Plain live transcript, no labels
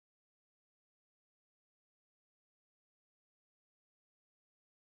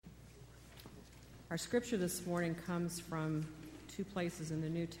Our scripture this morning comes from two places in the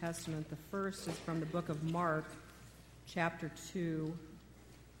New Testament. The first is from the book of Mark, chapter 2.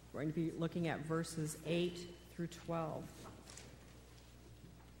 We're going to be looking at verses 8 through 12.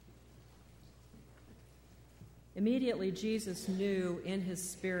 Immediately, Jesus knew in his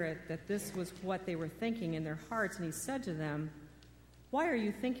spirit that this was what they were thinking in their hearts, and he said to them, "Why are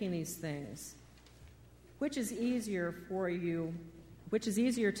you thinking these things? Which is easier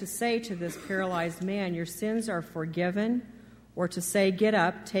to say to this paralyzed man, 'Your sins are forgiven,' or to say, 'Get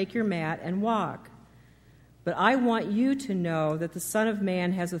up, take your mat, and walk'? But I want you to know that the Son of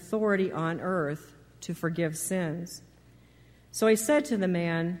Man has authority on earth to forgive sins." So he said to the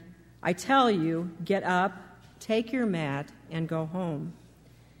man, "I tell you, get up, take your mat, and go home."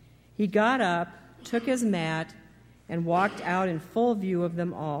 He got up, took his mat, and walked out in full view of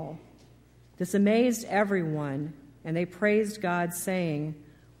them all. This amazed everyone, and they praised God, saying,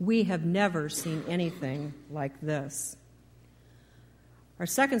 "We have never seen anything like this." Our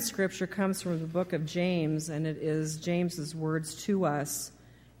second scripture comes from the book of James, and it is James's words to us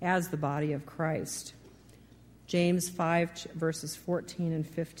as the body of Christ. James 5, verses 14 and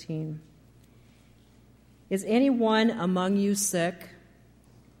 15. "Is anyone among you sick?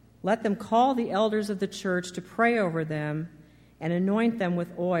 Let them call the elders of the church to pray over them and anoint them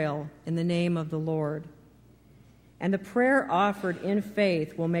with oil in the name of the Lord. And the prayer offered in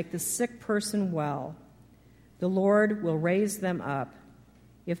faith will make the sick person well. The Lord will raise them up.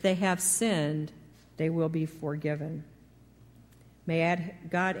 If they have sinned, they will be forgiven." May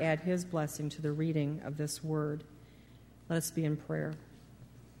God add his blessing to the reading of this word. Let us be in prayer.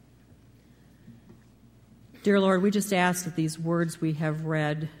 Dear Lord, we just ask that these words we have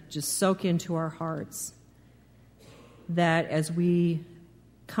read just soak into our hearts, that as we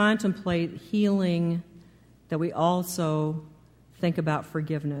contemplate healing, that we also think about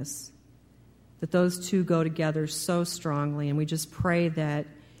forgiveness, that those two go together so strongly, and we just pray that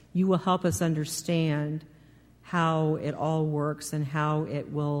you will help us understand how it all works and how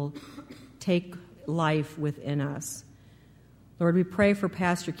it will take life within us. Lord, we pray for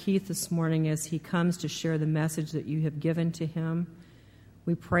Pastor Keith this morning as he comes to share the message that you have given to him.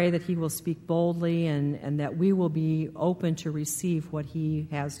 We pray that he will speak boldly and that we will be open to receive what he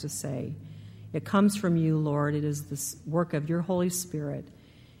has to say. It comes from you, Lord. It is the work of your Holy Spirit.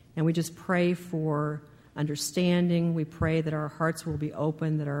 And we just pray for understanding. We pray that our hearts will be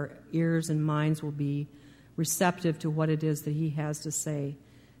open, that our ears and minds will be receptive to what it is that he has to say,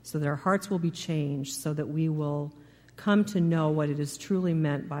 so that our hearts will be changed, so that we will come to know what it is truly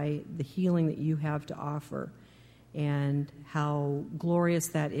meant by the healing that you have to offer, and how glorious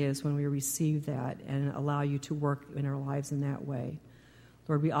that is when we receive that and allow you to work in our lives in that way.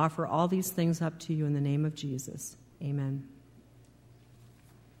 Lord, we offer all these things up to you in the name of Jesus. Amen.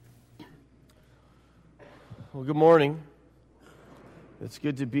 Well, good morning. It's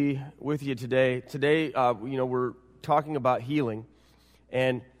good to be with you today. Today, we're talking about healing,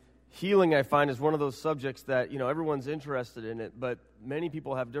 and healing, I find, is one of those subjects that, everyone's interested in it, but many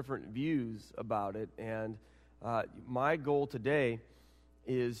people have different views about it, and my goal today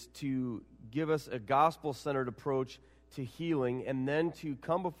is to give us a gospel-centered approach to healing, and then to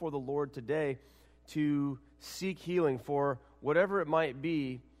come before the Lord today to seek healing for whatever it might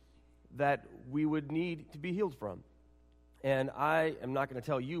be that we would need to be healed from. And I am not going to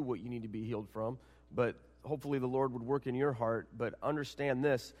tell you what you need to be healed from, but hopefully the Lord would work in your heart. But understand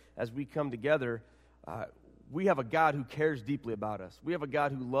this, as we come together, we have a God who cares deeply about us. We have a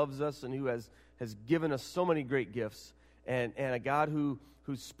God who loves us and who has given us so many great gifts, and a God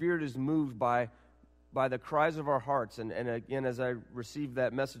whose spirit is moved by the cries of our hearts. And again, as I received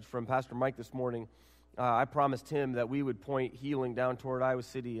that message from Pastor Mike this morning, I promised him that we would point healing down toward Iowa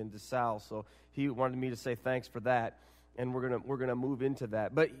City and DeSalle. So he wanted me to say thanks for that, and we're gonna move into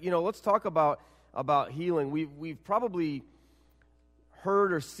that. But let's talk about healing. We've probably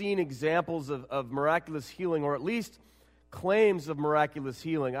heard or seen examples of miraculous healing, or at least claims of miraculous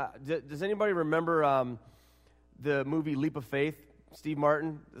healing. Does anybody remember the movie Leap of Faith? Steve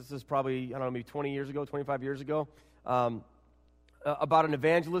Martin. This is probably, maybe 20 years ago, 25 years ago. About an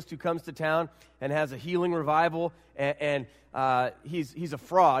evangelist who comes to town and has a healing revival, and he's a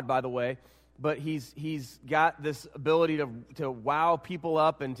fraud, by the way, but he's got this ability to wow people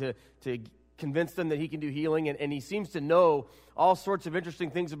up and to convince them that he can do healing, and he seems to know all sorts of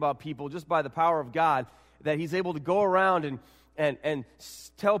interesting things about people just by the power of God, that he's able to go around and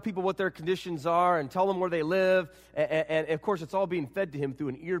tell people what their conditions are and tell them where they live, and of course it's all being fed to him through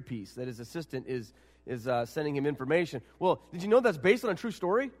an earpiece that his assistant is sending him information. Well, did you know that's based on a true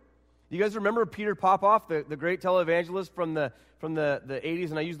story? Do you guys remember Peter Popoff, the great televangelist from the 80s?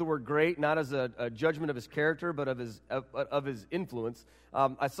 And I use the word great not as a judgment of his character, but of his influence.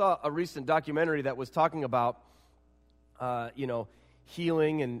 I saw a recent documentary that was talking about,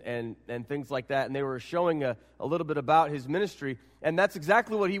 healing and things like that, and they were showing a little bit about his ministry, and that's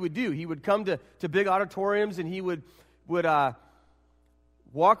exactly what he would do. He would come to big auditoriums, and he would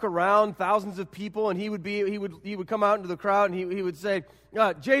walk around thousands of people, and he would come out into the crowd, and he would say,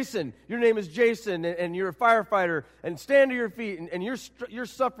 Jason, your name is Jason, and you're a firefighter, and stand to your feet, and you're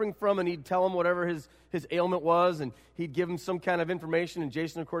suffering from, and he'd tell him whatever his ailment was, and he'd give him some kind of information, and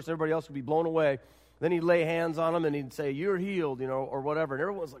Jason, of course, everybody else would be blown away. Then he'd lay hands on him, and he'd say, you're healed, or whatever, and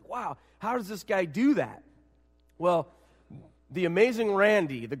everyone's like, wow, how does this guy do that? Well, the amazing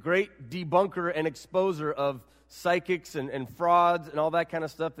Randy, the great debunker and exposer of psychics and frauds and all that kind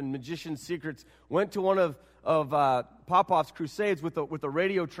of stuff and magician secrets, went to one of Popoff's crusades with a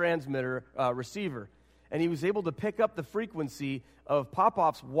radio transmitter receiver, and he was able to pick up the frequency of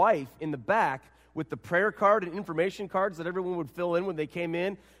Popoff's wife in the back with the prayer card and information cards that everyone would fill in when they came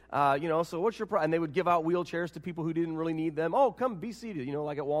in. So what's your problem? And they would give out wheelchairs to people who didn't really need them. Oh, come be seated,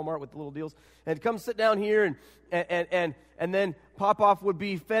 like at Walmart with the little deals. And come sit down here, and then Popoff would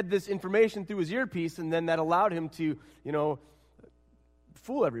be fed this information through his earpiece, and then that allowed him to,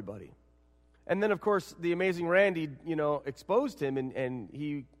 fool everybody. And then, of course, the amazing Randy, exposed him, and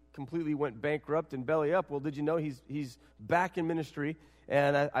he completely went bankrupt and belly up. Well, did you know he's back in ministry?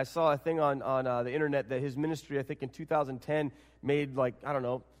 And I saw a thing on the internet that his ministry, I think in 2010, made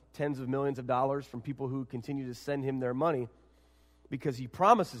tens of millions of dollars from people who continue to send him their money, because he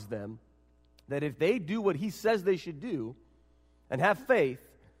promises them that if they do what he says they should do and have faith,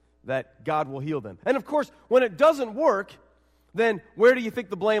 that God will heal them. And of course, when it doesn't work, then where do you think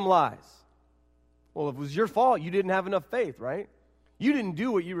the blame lies? Well, if it was your fault, you didn't have enough faith, right? You didn't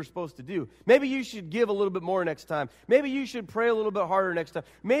do what you were supposed to do. Maybe you should give a little bit more next time. Maybe you should pray a little bit harder next time.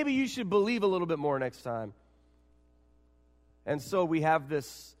 Maybe you should believe a little bit more next time. And so we have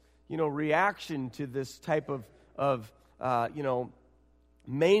this, reaction to this type of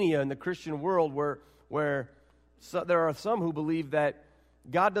mania in the Christian world where there are some who believe that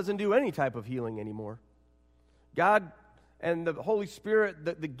God doesn't do any type of healing anymore. God and the Holy Spirit,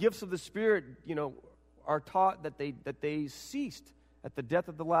 the gifts of the Spirit, are taught that they ceased at the death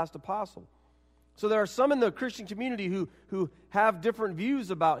of the last apostle. So there are some in the Christian community who have different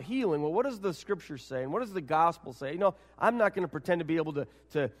views about healing. Well, what does the Scripture say? And what does the gospel say? I'm not going to pretend to be able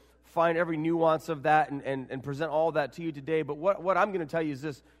to find every nuance of that and present all of that to you today. But what I'm going to tell you is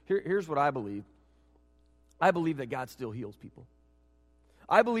this. Here's what I believe. I believe that God still heals people.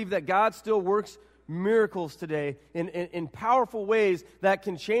 I believe that God still works miracles today in powerful ways that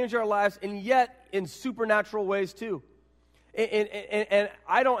can change our lives, and yet in supernatural ways too. And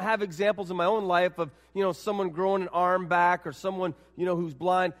I don't have examples in my own life of, someone growing an arm back, or someone, who's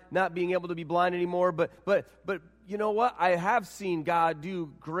blind not being able to be blind anymore. But you know what? I have seen God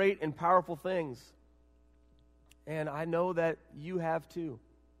do great and powerful things. And I know that you have too.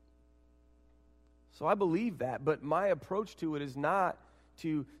 So I believe that. But my approach to it is not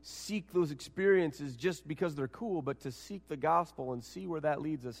to seek those experiences just because they're cool, but to seek the gospel and see where that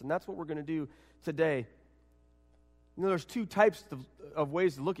leads us. And that's what we're going to do today. There's two types of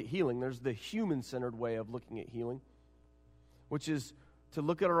ways to look at healing. There's the human-centered way of looking at healing, which is to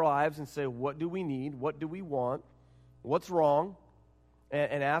look at our lives and say, what do we need? What do we want? What's wrong?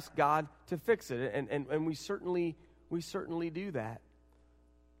 And ask God to fix it. And we certainly do that.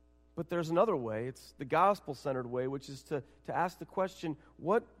 But there's another way. It's the gospel-centered way, which is to ask the question,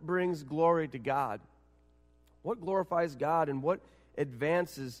 what brings glory to God? What glorifies God, and what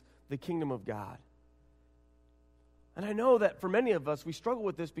advances the kingdom of God? And I know that for many of us, we struggle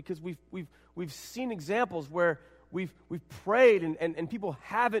with this because we've seen examples where we've prayed and people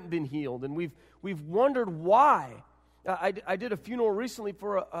haven't been healed, and we've wondered why. I did a funeral recently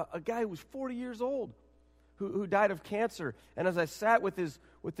for a guy who was 40 years old who died of cancer. And as I sat with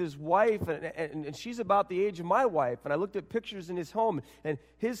his wife, and she's about the age of my wife, and I looked at pictures in his home, and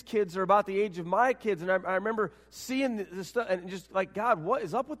his kids are about the age of my kids, and I remember seeing this stuff and just like, God, what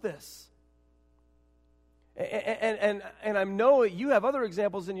is up with this? And I know you have other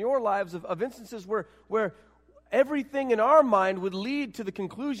examples in your lives of instances where everything in our mind would lead to the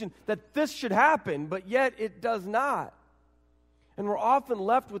conclusion that this should happen, but yet it does not. And we're often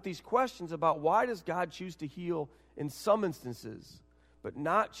left with these questions about, why does God choose to heal in some instances, but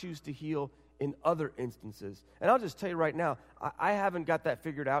not choose to heal in other instances? And I'll just tell you right now, I haven't got that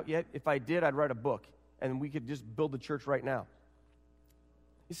figured out yet. If I did, I'd write a book, and we could just build the church right now.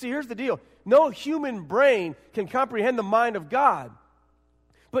 You see, here's the deal. No human brain can comprehend the mind of God.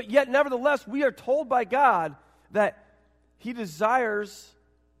 But yet, nevertheless, we are told by God that He desires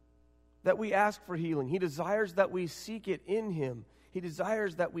that we ask for healing. He desires that we seek it in Him. He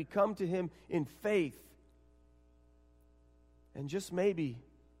desires that we come to Him in faith. And just maybe,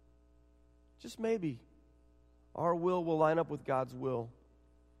 our will line up with God's will,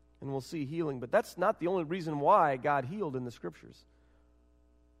 and we'll see healing. But that's not the only reason why God healed in the Scriptures.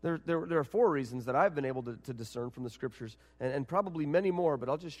 There are 4 reasons that I've been able to discern from the Scriptures, and probably many more, but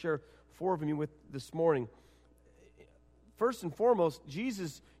I'll just share 4 of them with this morning. First and foremost,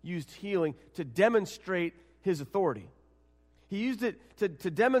 Jesus used healing to demonstrate His authority. He used it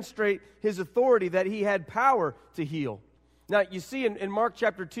to demonstrate His authority, that He had power to heal. Now, you see in Mark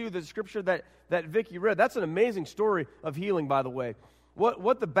chapter 2, the scripture that Vicki read, that's an amazing story of healing, by the way.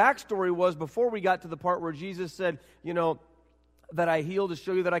 What the backstory was before we got to the part where Jesus said, that I heal to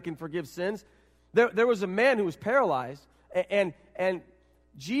show you that I can forgive sins. There was a man who was paralyzed, and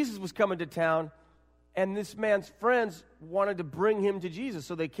Jesus was coming to town, and this man's friends wanted to bring him to Jesus,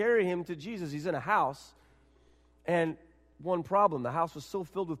 so they carry him to Jesus. He's in a house, and one problem, the house was so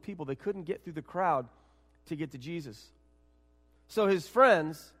filled with people, they couldn't get through the crowd to get to Jesus. So his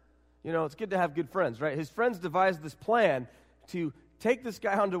friends, it's good to have good friends, right? His friends devised this plan to take this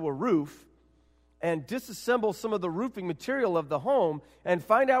guy onto a roof and disassemble some of the roofing material of the home and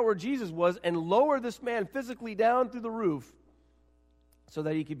find out where Jesus was and lower this man physically down through the roof so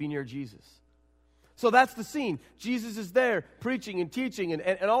that he could be near Jesus. So that's the scene. Jesus is there preaching and teaching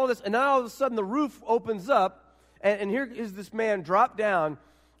and all of this, and now all of a sudden the roof opens up, and here is this man dropped down,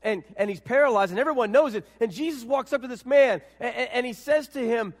 and he's paralyzed, and everyone knows it. And Jesus walks up to this man, and he says to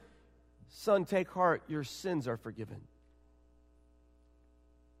him, "Son, take heart, your sins are forgiven."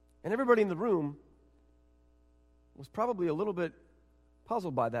 And everybody in the room was probably a little bit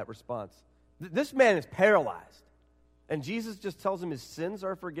puzzled by that response. This man is paralyzed, and Jesus just tells him his sins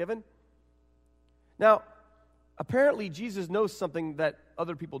are forgiven. Now, apparently Jesus knows something that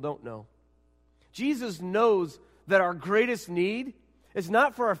other people don't know. Jesus knows that our greatest need is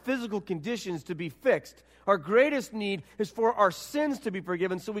not for our physical conditions to be fixed. Our greatest need is for our sins to be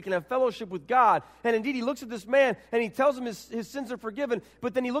forgiven so we can have fellowship with God. And indeed, he looks at this man and he tells him his sins are forgiven,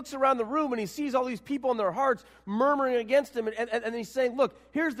 but then he looks around the room and he sees all these people in their hearts murmuring against him, and he's saying, look,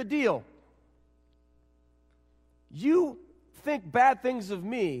 here's the deal. You think bad things of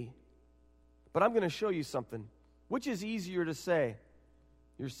me, but I'm going to show you something. Which is easier to say?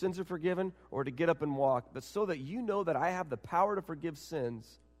 Your sins are forgiven, or to get up and walk? But so that you know that I have the power to forgive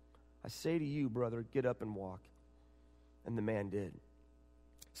sins, I say to you, brother, get up and walk. And the man did.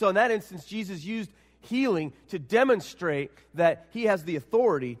 So in that instance, Jesus used healing to demonstrate that he has the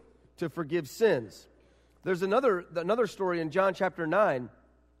authority to forgive sins. There's another story in John chapter 9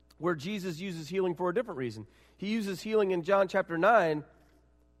 where Jesus uses healing for a different reason. He uses healing in John chapter 9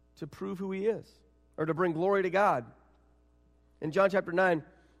 to prove who he is, or to bring glory to God. In John chapter 9,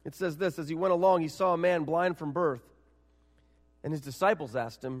 it says this: as he went along, he saw a man blind from birth. And his disciples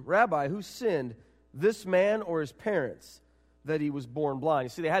asked him, "Rabbi, who sinned, this man or his parents, that he was born blind?" You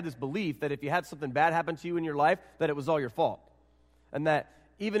see, they had this belief that if you had something bad happen to you in your life, that it was all your fault. And that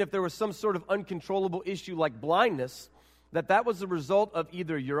even if there was some sort of uncontrollable issue like blindness, that was the result of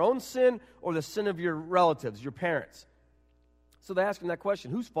either your own sin or the sin of your relatives, your parents. So they ask him that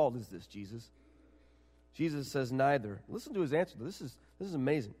question: whose fault is this, Jesus? Jesus says, neither. Listen to his answer. This is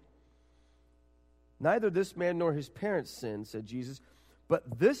amazing. Neither this man nor his parents sinned, said Jesus,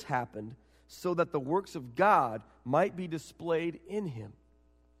 but this happened so that the works of God might be displayed in him.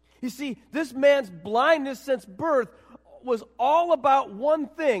 You see, this man's blindness since birth was all about one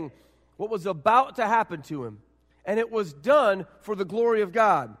thing, what was about to happen to him. And it was done for the glory of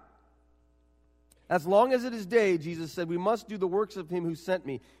God. As long as it is day, Jesus said, we must do the works of him who sent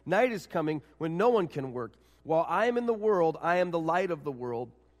me. Night is coming when no one can work. While I am in the world, I am the light of the world.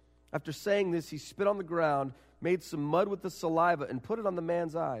 After saying this, he spit on the ground, made some mud with the saliva, and put it on the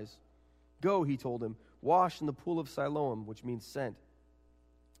man's eyes. Go, he told him, wash in the pool of Siloam, which means sent.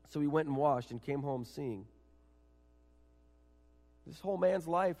 So he went and washed and came home seeing. This whole man's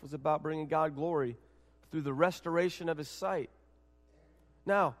life was about bringing God glory through the restoration of his sight.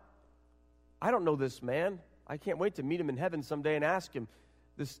 Now, I don't know this man. I can't wait to meet him in heaven someday and ask him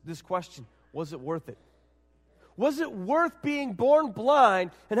this question: was it worth it? Was it worth being born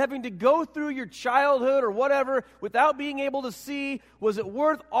blind and having to go through your childhood or whatever without being able to see? Was it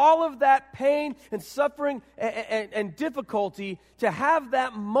worth all of that pain and suffering and difficulty to have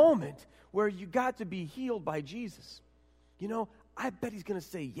that moment where you got to be healed by Jesus? I bet he's going to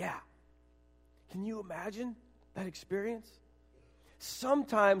say, yeah. Can you imagine that experience?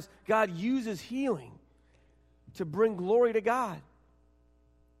 Sometimes God uses healing to bring glory to God.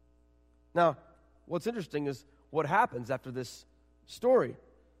 Now, what's interesting is what happens after this story.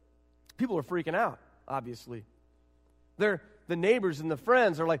 People are freaking out, obviously. The neighbors and the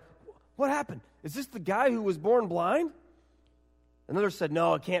friends are like, what happened? Is this the guy who was born blind? Another said,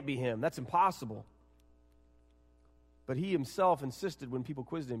 no, it can't be him. That's impossible. But he himself insisted when people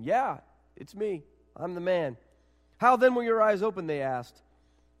quizzed him, yeah, it's me. I'm the man. How then were your eyes open, they asked.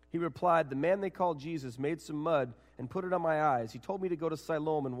 He replied, the man they called Jesus made some mud and put it on my eyes. He told me to go to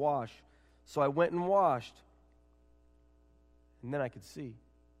Siloam and wash. So I went and washed. And then I could see.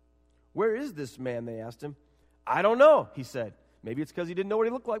 Where is this man, they asked him. I don't know, he said. Maybe it's because he didn't know what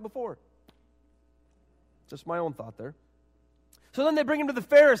he looked like before. Just my own thought there. So then they bring him to the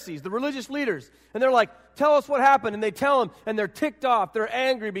Pharisees, the religious leaders, and they're like, tell us what happened. And they tell him, and they're ticked off. They're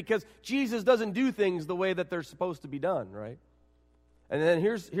angry because Jesus doesn't do things the way that they're supposed to be done, right? And then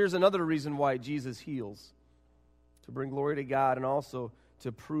here's another reason why Jesus heals. To bring glory to God and also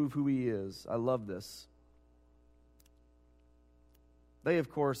to prove who he is. I love this. They, of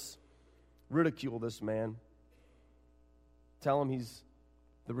course, ridicule this man. Tell him he's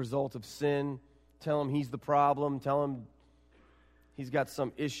the result of sin. Tell him he's the problem. Tell him he's got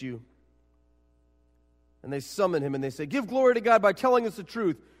some issue. And they summon him and they say, give glory to God by telling us the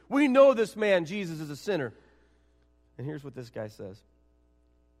truth. We know this man, Jesus, is a sinner. And here's what this guy says.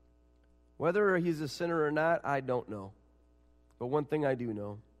 Whether he's a sinner or not, I don't know. But one thing I do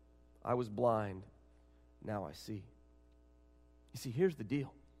know, I was blind. Now I see. You see, here's the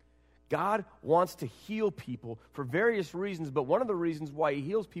deal. God wants to heal people for various reasons, but one of the reasons why he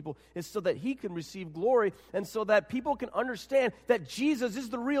heals people is so that he can receive glory and so that people can understand that Jesus is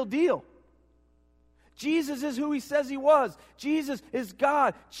the real deal. Jesus is who he says he was. Jesus is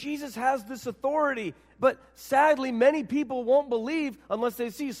God. Jesus has this authority. But sadly, many people won't believe unless they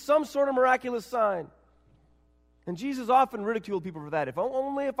see some sort of miraculous sign. And Jesus often ridiculed people for that.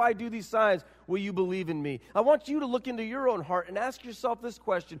 Only if I do these signs will you believe in me. I want you to look into your own heart and ask yourself this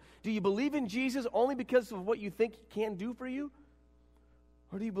question. Do you believe in Jesus only because of what you think he can do for you?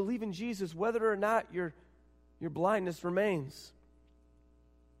 Or do you believe in Jesus whether or not your blindness remains?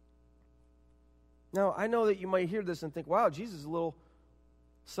 Now, I know that you might hear this and think, wow, Jesus is a little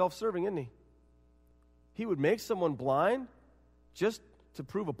self-serving, isn't he? He would make someone blind just to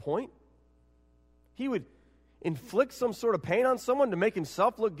prove a point? He would inflict some sort of pain on someone to make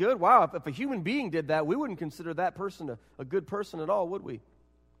himself look good? Wow, if a human being did that, we wouldn't consider that person a good person at all, would we?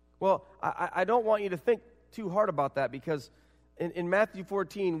 Well, I don't want you to think too hard about that because in Matthew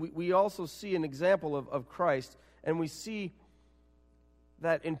 14, we also see an example of Christ, and we see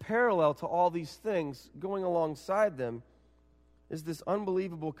that in parallel to all these things, going alongside them, is this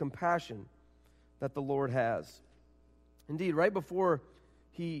unbelievable compassion that the Lord has. Indeed, right before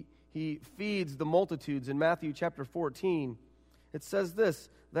he feeds the multitudes in Matthew chapter 14, it says this,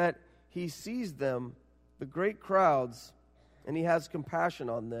 that he sees them, the great crowds, and he has compassion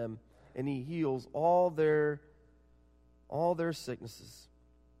on them, and he heals all their sicknesses.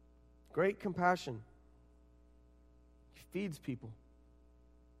 Great compassion. He feeds people.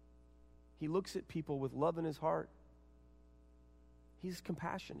 He looks at people with love in his heart. He's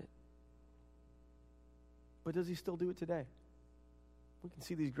compassionate. But does he still do it today? We can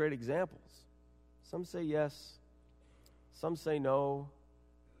see these great examples. Some say yes. Some say no.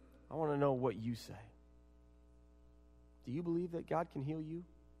 I want to know what you say. Do you believe that God can heal you?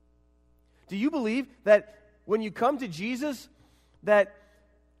 Do you believe that when you come to Jesus, that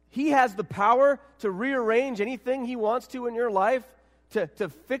he has the power to rearrange anything he wants to in your life, to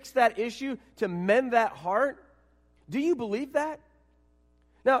fix that issue, to mend that heart? Do you believe that?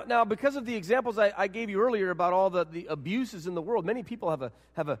 Now, because of the examples I gave you earlier about all the abuses in the world, many people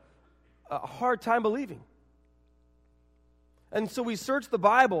have a hard time believing. And so we search the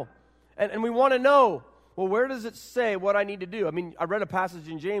Bible, and we want to know, well, where does it say what I need to do? I mean, I read a passage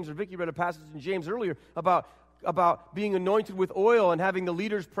in James, or Vicki read a passage in James earlier about being anointed with oil and having the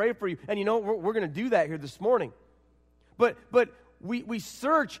leaders pray for you. And you know, we're going to do that here this morning. But we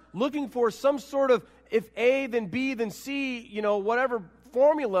search looking for some sort of, if A, then B, then C, whatever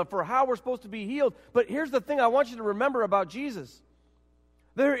formula for how we're supposed to be healed. But here's the thing I want you to remember about Jesus.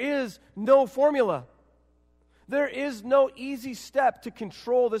 There is no formula. There is no easy step to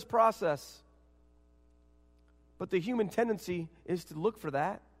control this process. But the human tendency is to look for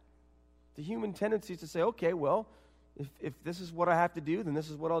that. The human tendency is to say, okay, well, if this is what I have to do, then this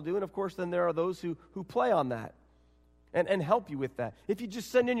is what I'll do. And of course, then there are those who play on that and help you with that. If you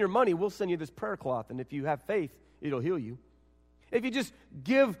just send in your money, we'll send you this prayer cloth. And if you have faith, it'll heal you. If you just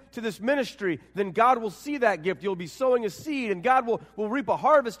give to this ministry, then God will see that gift. You'll be sowing a seed, and God will reap a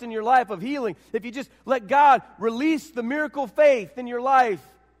harvest in your life of healing. If you just let God release the miracle faith in your life,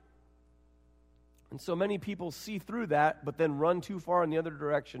 And so many people see through that, but then run too far in the other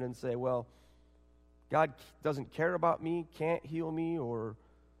direction and say, well, God doesn't care about me, can't heal me, or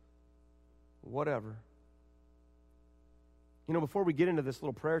whatever. You know, before we get into this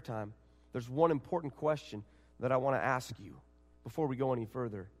little prayer time, there's one important question that I want to ask you before we go any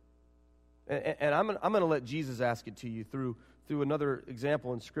further. And I'm going to let Jesus ask it to you through another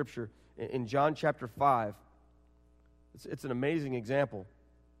example in Scripture. In John chapter 5, it's an amazing example.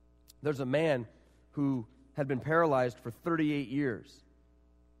 There's a man who had been paralyzed for 38 years.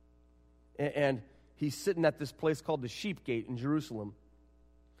 And he's sitting at this place called the Sheep Gate in Jerusalem.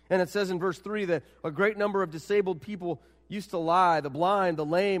 And it says in verse 3 that a great number of disabled people used to lie, the blind, the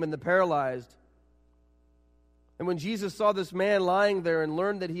lame, and the paralyzed. And when Jesus saw this man lying there and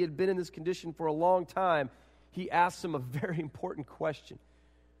learned that he had been in this condition for a long time, he asked him a very important question.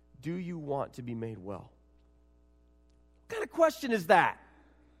 Do you want to be made well? What kind of question is that?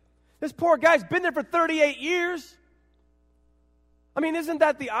 This poor guy's been there for 38 years. I mean, isn't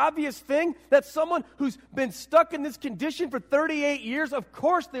that the obvious thing? That someone who's been stuck in this condition for 38 years, of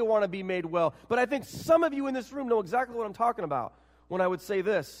course they want to be made well. But I think some of you in this room know exactly what I'm talking about when I would say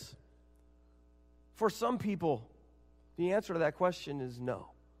this. For some people, the answer to that question is no.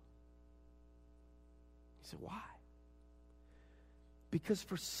 You say, why? Because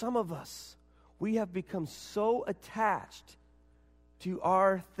for some of us, we have become so attached to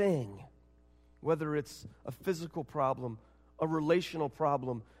our thing, whether it's a physical problem, a relational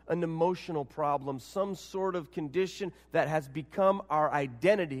problem, an emotional problem, some sort of condition that has become our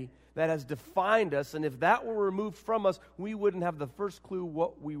identity, that has defined us, and if that were removed from us, we wouldn't have the first clue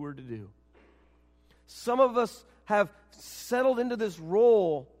what we were to do. Some of us have settled into this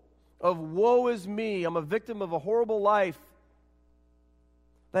role of woe is me, I'm a victim of a horrible life,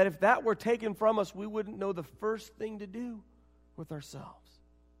 that if that were taken from us, we wouldn't know the first thing to do with ourselves.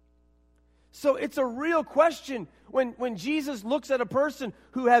 So it's a real question when Jesus looks at a person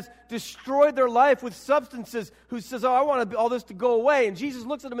who has destroyed their life with substances, who says, oh, I want all this to go away. And Jesus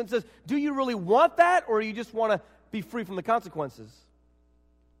looks at him and says, do you really want that, or you just want to be free from the consequences?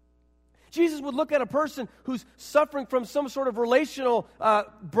 Jesus would look at a person who's suffering from some sort of relational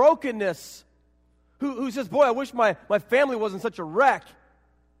brokenness, who says, boy, I wish my family wasn't such a wreck.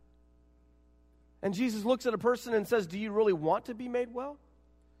 And Jesus looks at a person and says, do you really want to be made well?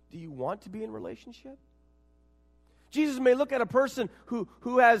 Do you want to be in relationship? Jesus may look at a person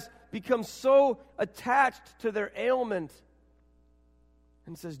who has become so attached to their ailment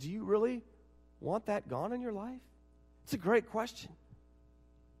and says, do you really want that gone in your life? It's a great question.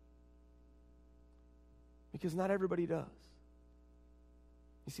 Because not everybody does.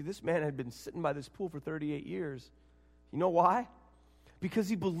 You see, this man had been sitting by this pool for 38 years. You know why? Because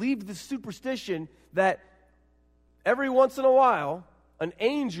he believed the superstition that every once in a while, an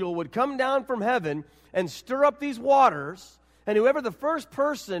angel would come down from heaven and stir up these waters, and whoever the first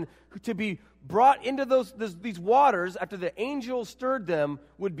person to be brought into these waters after the angel stirred them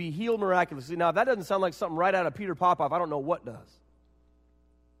would be healed miraculously. Now, if that doesn't sound like something right out of Peter Popoff, I don't know what does.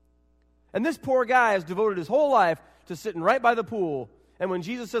 And this poor guy has devoted his whole life to sitting right by the pool, and when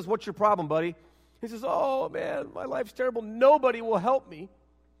Jesus says, what's your problem, buddy? He says, oh, man, my life's terrible. Nobody will help me.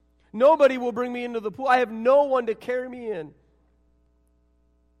 Nobody will bring me into the pool. I have no one to carry me in.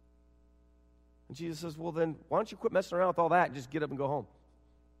 And Jesus says, well, then, why don't you quit messing around with all that and just get up and go home?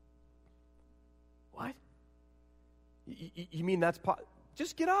 What? You mean that's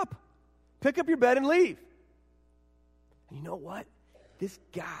just get up. Pick up your bed and leave. And you know what? This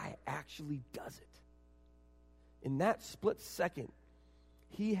guy actually does it. In that split second,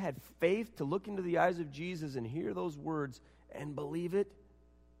 he had faith to look into the eyes of Jesus and hear those words and believe it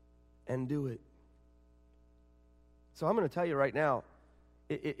and do it. So I'm going to tell you right now,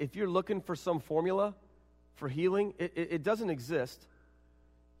 if you're looking for some formula for healing, it doesn't exist.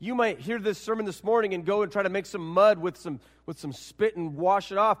 You might hear this sermon this morning and go and try to make some mud with some spit and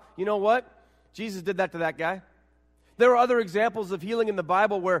wash it off. You know what? Jesus did that to that guy. There are other examples of healing in the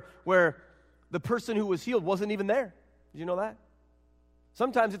Bible where the person who was healed wasn't even there. Did you know that?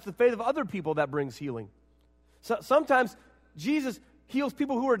 Sometimes it's the faith of other people that brings healing. So, sometimes Jesus heals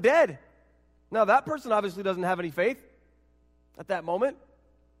people who are dead. Now, that person obviously doesn't have any faith at that moment.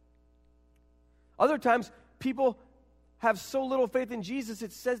 Other times, people have so little faith in Jesus,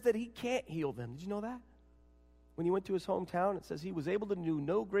 it says that he can't heal them. Did you know that? When he went to his hometown, it says he was able to do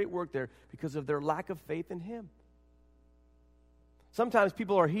no great work there because of their lack of faith in him. Sometimes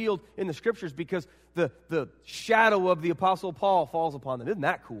people are healed in the Scriptures because the shadow of the Apostle Paul falls upon them. Isn't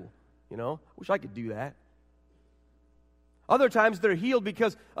that cool? You know, I wish I could do that. Other times they're healed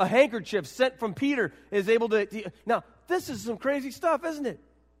because a handkerchief sent from Peter is able to... Now, this is some crazy stuff, isn't it?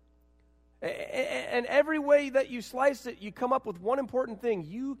 And every way that you slice it, you come up with one important thing.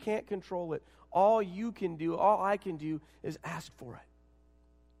 You can't control it. All you can do, all I can do is ask for it.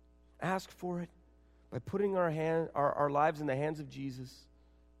 Ask for it by putting our lives in the hands of Jesus,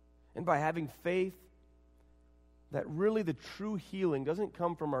 and by having faith that really the true healing doesn't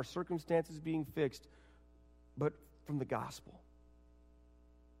come from our circumstances being fixed, but from the gospel.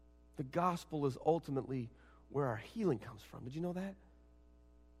 The gospel is ultimately where our healing comes from. Did you know that?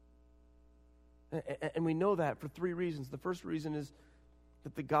 And we know that for three reasons. The first reason is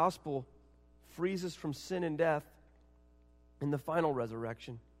that the gospel frees us from sin and death in the final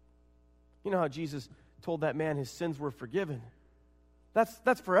resurrection. You know how Jesus told that man his sins were forgiven?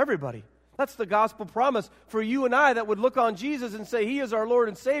 That's for everybody. That's the gospel promise for you and I that would look on Jesus and say He is our Lord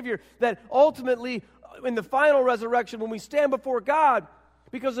and Savior, that ultimately in the final resurrection, when we stand before God,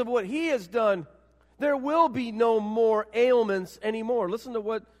 because of what He has done, there will be no more ailments anymore. Listen to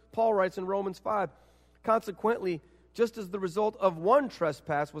what Paul writes in Romans 5. Consequently, just as the result of one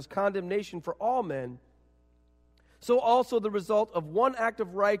trespass was condemnation for all men, so also the result of one act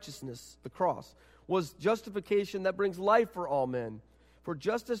of righteousness, the cross, was justification that brings life for all men. For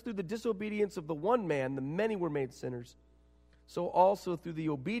just as through the disobedience of the one man the many were made sinners, so also through the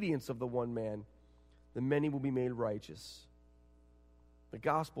obedience of the one man the many will be made righteous. The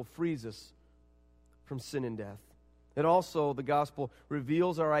gospel frees us from sin and death. And also, the gospel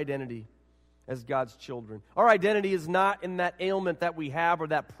reveals our identity as God's children. Our identity is not in that ailment that we have, or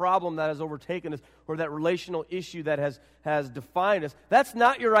that problem that has overtaken us, or that relational issue that has defined us. That's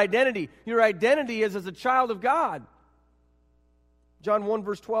not your identity. Your identity is as a child of God. John 1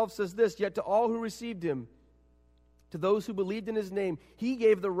 verse 12 says this, "Yet to all who received Him, to those who believed in His name, He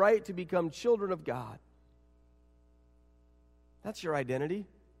gave the right to become children of God." That's your identity.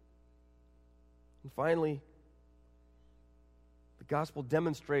 And finally, the gospel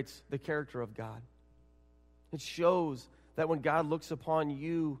demonstrates the character of God. It shows that when God looks upon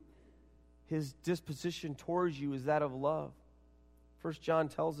you, His disposition towards you is that of love. 1 John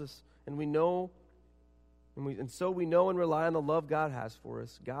tells us, so we know and rely on the love God has for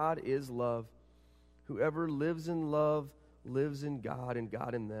us. God is love. Whoever lives in love lives in God and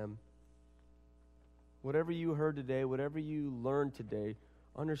God in them. Whatever you heard today, whatever you learned today,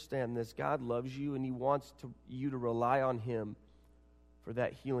 understand this. God loves you, and He wants you to rely on Him for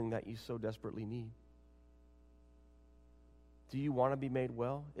that healing that you so desperately need. Do you want to be made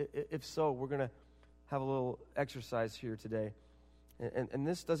well? If so, we're going to have a little exercise here today. And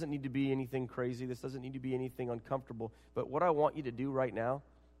this doesn't need to be anything crazy. This doesn't need to be anything uncomfortable. But what I want you to do right now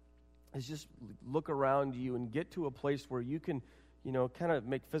is just look around you and get to a place where you can, kind of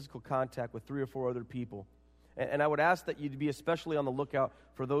make physical contact with 3 or 4 other people. And I would ask that you to be especially on the lookout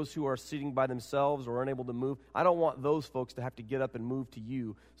for those who are sitting by themselves or unable to move. I don't want those folks to have to get up and move to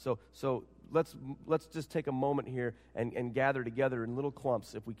you. So let's just take a moment here and gather together in little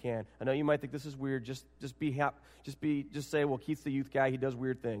clumps if we can. I know you might think this is weird. Just say, well, Keith's the youth guy. He does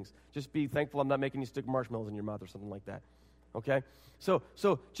weird things. Just be thankful I'm not making you stick marshmallows in your mouth or something like that. Okay? So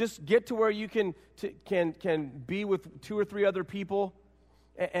just get to where you can be with 2 or 3 other people,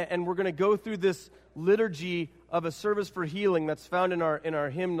 and we're going to go through this liturgy of a service for healing that's found in our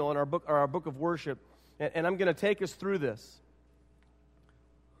hymnal, in our book of worship, and I'm going to take us through this.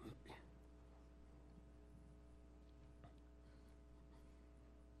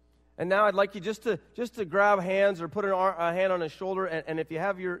 And now I'd like you just to grab hands or put a hand on his shoulder, and if you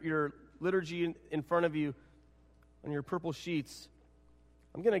have your liturgy in front of you on your purple sheets,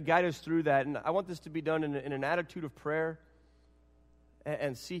 I'm going to guide us through that. And I want this to be done in an attitude of prayer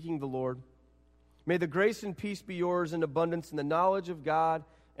and seeking the Lord. May the grace and peace be yours in abundance in the knowledge of God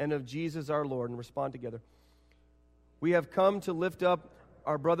and of Jesus our Lord. And respond together. We have come to lift up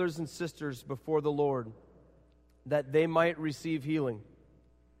our brothers and sisters before the Lord, that they might receive healing.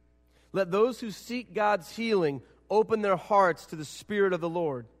 Let those who seek God's healing open their hearts to the Spirit of the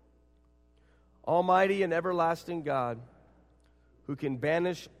Lord. Almighty and everlasting God, who can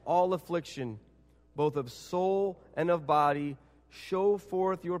banish all affliction, both of soul and of body, show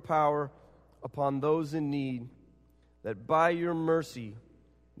forth your power upon those in need, that by your mercy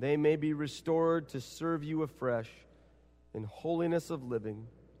they may be restored to serve you afresh in holiness of living.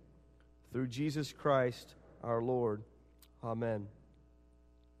 Through Jesus Christ our Lord. Amen.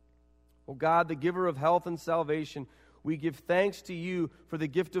 O God, the giver of health and salvation, we give thanks to you for the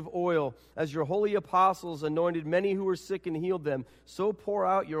gift of oil. As your holy apostles anointed many who were sick and healed them, so pour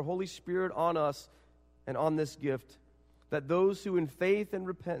out your Holy Spirit on us and on this gift, that those who in faith and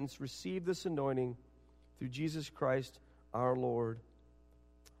repentance receive this anointing through Jesus Christ our Lord.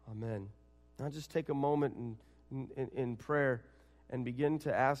 Amen. Now just take a moment in prayer and begin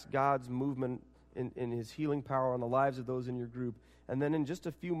to ask God's movement in His healing power on the lives of those in your group. And then in just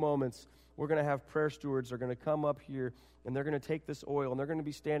a few moments, we're going to have prayer stewards. They're going to come up here, and they're going to take this oil, and they're going to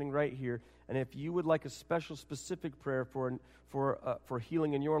be standing right here. And if you would like a special, specific prayer for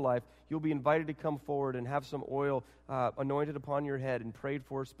healing in your life, you'll be invited to come forward and have some oil anointed upon your head and prayed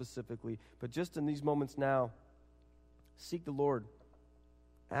for specifically. But just in these moments now, seek the Lord.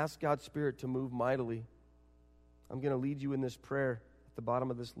 Ask God's Spirit to move mightily. I'm going to lead you in this prayer at the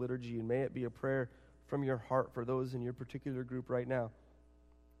bottom of this liturgy, and may it be a prayer from your heart for those in your particular group right now.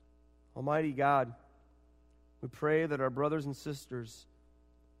 Almighty God, we pray that our brothers and sisters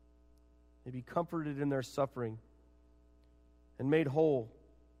may be comforted in their suffering and made whole.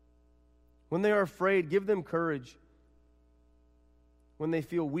 When they are afraid, give them courage. When they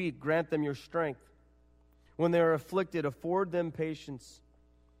feel weak, grant them your strength. When they are afflicted, afford them patience.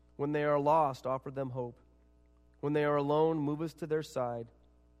 When they are lost, offer them hope. When they are alone, move us to their side.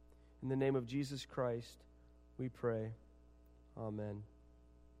 In the name of Jesus Christ, we pray. Amen.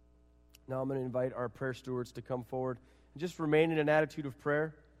 Now I'm going to invite our prayer stewards to come forward and just remain in an attitude of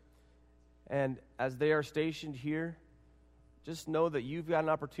prayer. And as they are stationed here, just know that you've got an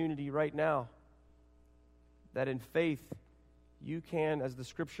opportunity right now that in faith you can, as the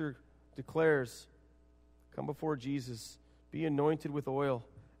Scripture declares, come before Jesus, be anointed with oil,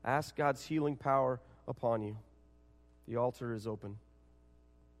 ask God's healing power upon you. The altar is open.